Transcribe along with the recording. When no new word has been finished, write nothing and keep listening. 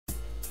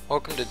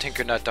Welcome to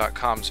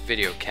Tinkernut.com's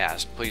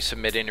videocast. Please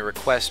submit any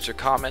requests or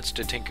comments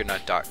to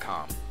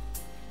Tinkernut.com.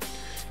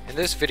 In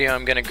this video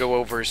I'm going to go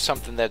over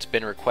something that's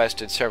been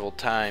requested several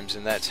times,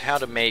 and that's how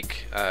to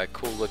make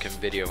cool looking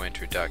video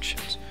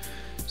introductions.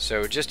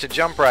 So just to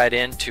jump right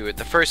into it,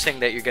 the first thing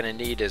that you're going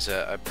to need is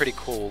a pretty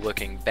cool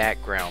looking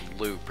background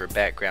loop or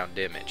background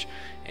image.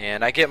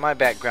 And I get my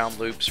background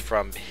loops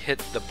from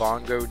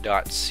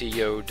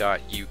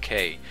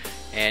hitthebongo.co.uk,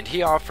 and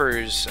he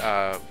offers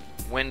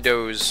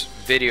Windows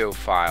video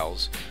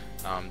files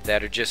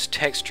that are just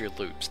texture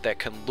loops that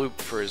can loop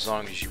for as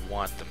long as you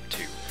want them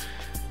to.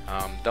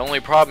 The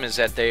only problem is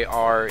that they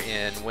are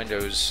in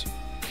Windows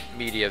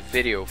Media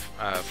Video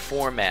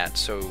format,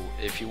 so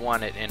if you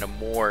want it in a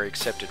more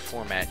accepted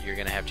format, you're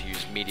going to have to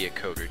use Media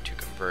Coder to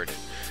convert it.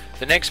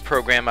 The next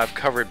program I've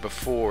covered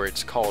before,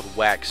 it's called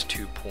Wax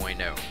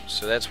 2.0,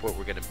 so that's what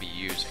we're going to be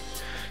using.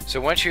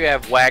 So once you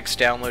have Wax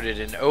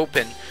downloaded and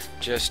open,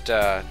 just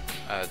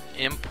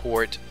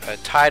import a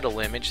title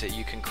image that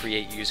you can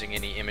create using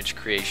any image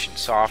creation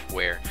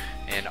software,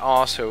 and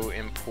also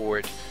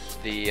import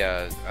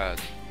the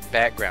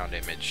background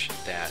image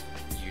that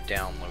you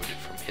downloaded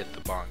from Hit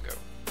the Bongo.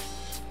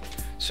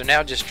 So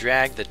now just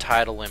drag the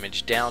title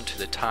image down to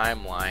the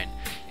timeline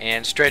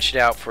and stretch it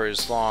out for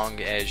as long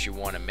as you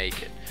want to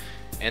make it.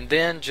 And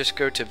then just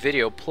go to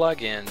Video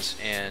Plugins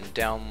and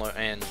download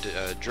and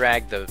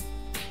drag the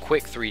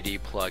Quick 3D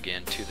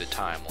plugin to the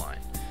timeline.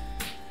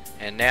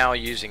 And now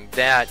using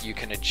that you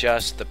can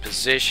adjust the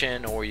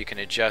position, or you can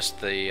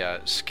adjust the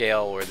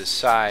scale or the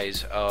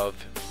size of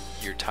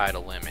your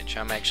title image.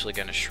 I'm actually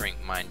going to shrink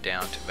mine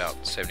down to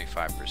about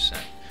 75%.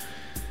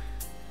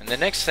 And the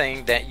next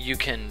thing that you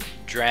can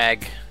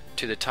drag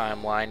to the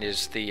timeline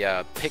is the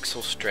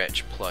Pixel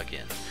Stretch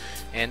plugin.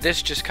 And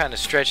this just kind of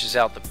stretches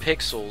out the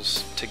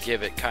pixels to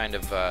give it kind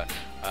of a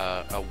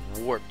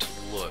warped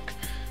look.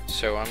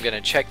 So I'm going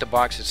to check the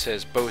box that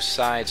says both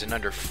sides, and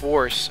under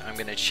force I'm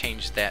going to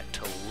change that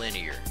to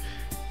linear,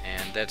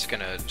 and that's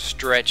going to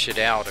stretch it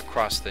out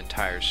across the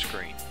entire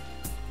screen.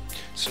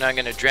 So now I'm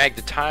going to drag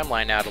the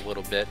timeline out a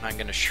little bit, and I'm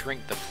going to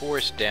shrink the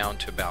force down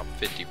to about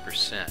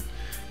 50%.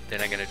 Then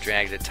I'm going to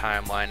drag the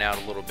timeline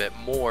out a little bit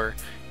more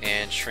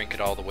and shrink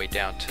it all the way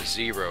down to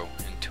 0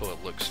 until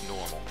it looks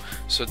normal.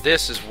 So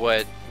this is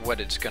what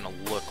it's going to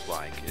look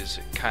like, is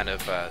it kind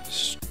of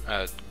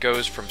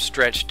goes from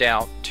stretched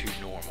out to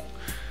normal.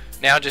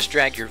 Now just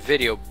drag your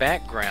video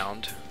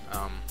background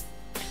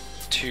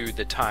to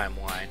the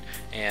timeline,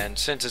 and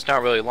since it's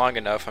not really long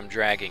enough, I'm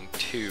dragging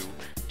two,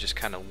 just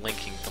kind of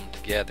linking them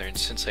together. And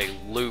since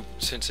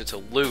it's a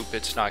loop,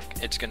 it's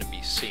going to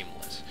be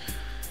seamless.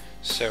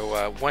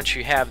 So once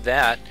you have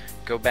that,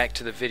 go back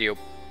to the video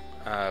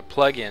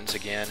plugins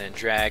again and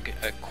drag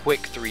a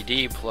Quick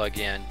 3D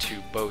plugin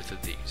to both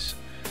of these.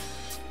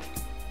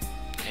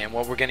 And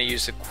what we're going to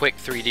use the Quick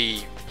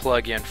 3D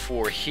plugin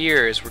for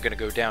here is we're going to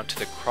go down to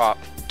the crop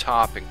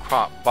top and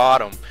crop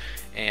bottom,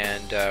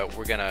 and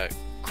we're going to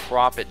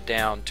crop it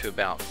down to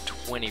about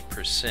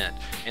 20%,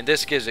 and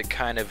this gives it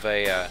kind of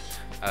a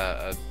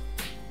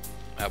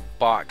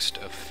boxed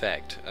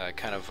effect,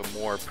 kind of a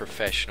more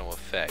professional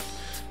effect.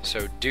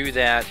 So do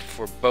that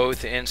for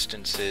both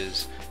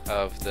instances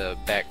of the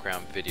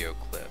background video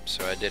clip.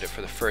 So I did it for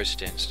the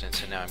first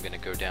instance, and now I'm going to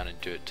go down and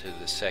do it to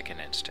the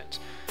second instance.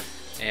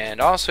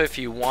 And also, if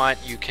you want,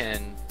 you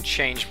can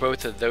change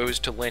both of those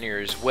to linear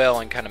as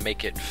well and kind of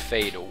make it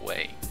fade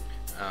away.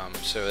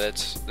 So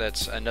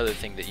that's another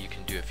thing that you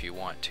can do if you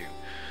want to.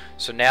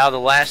 So now the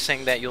last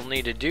thing that you'll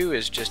need to do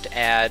is just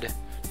add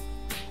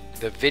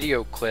the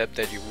video clip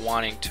that you're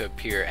wanting to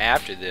appear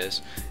after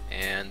this,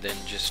 and then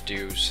just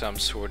do some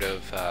sort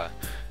of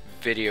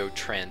video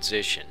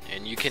transition.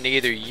 And you can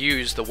either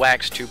use the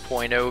Wax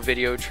 2.0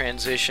 video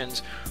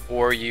transitions,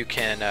 or you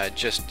can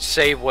just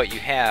save what you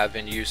have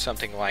and use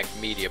something like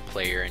Media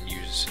Player and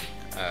use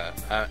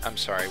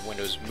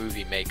Windows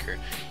Movie Maker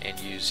and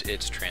use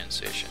its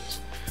transitions.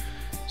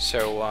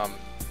 So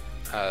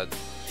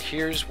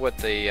here's what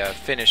the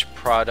finished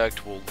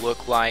product will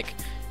look like.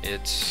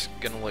 It's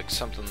going to look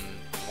something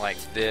like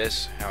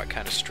this, how it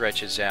kind of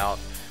stretches out,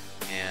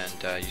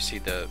 and you see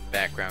the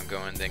background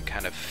going, then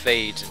kind of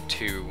fades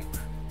into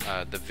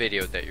the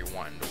video that you're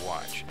wanting to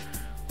watch.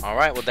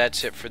 Alright, well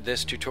that's it for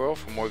this tutorial.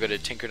 For more, go to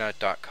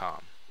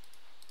Tinkernut.com.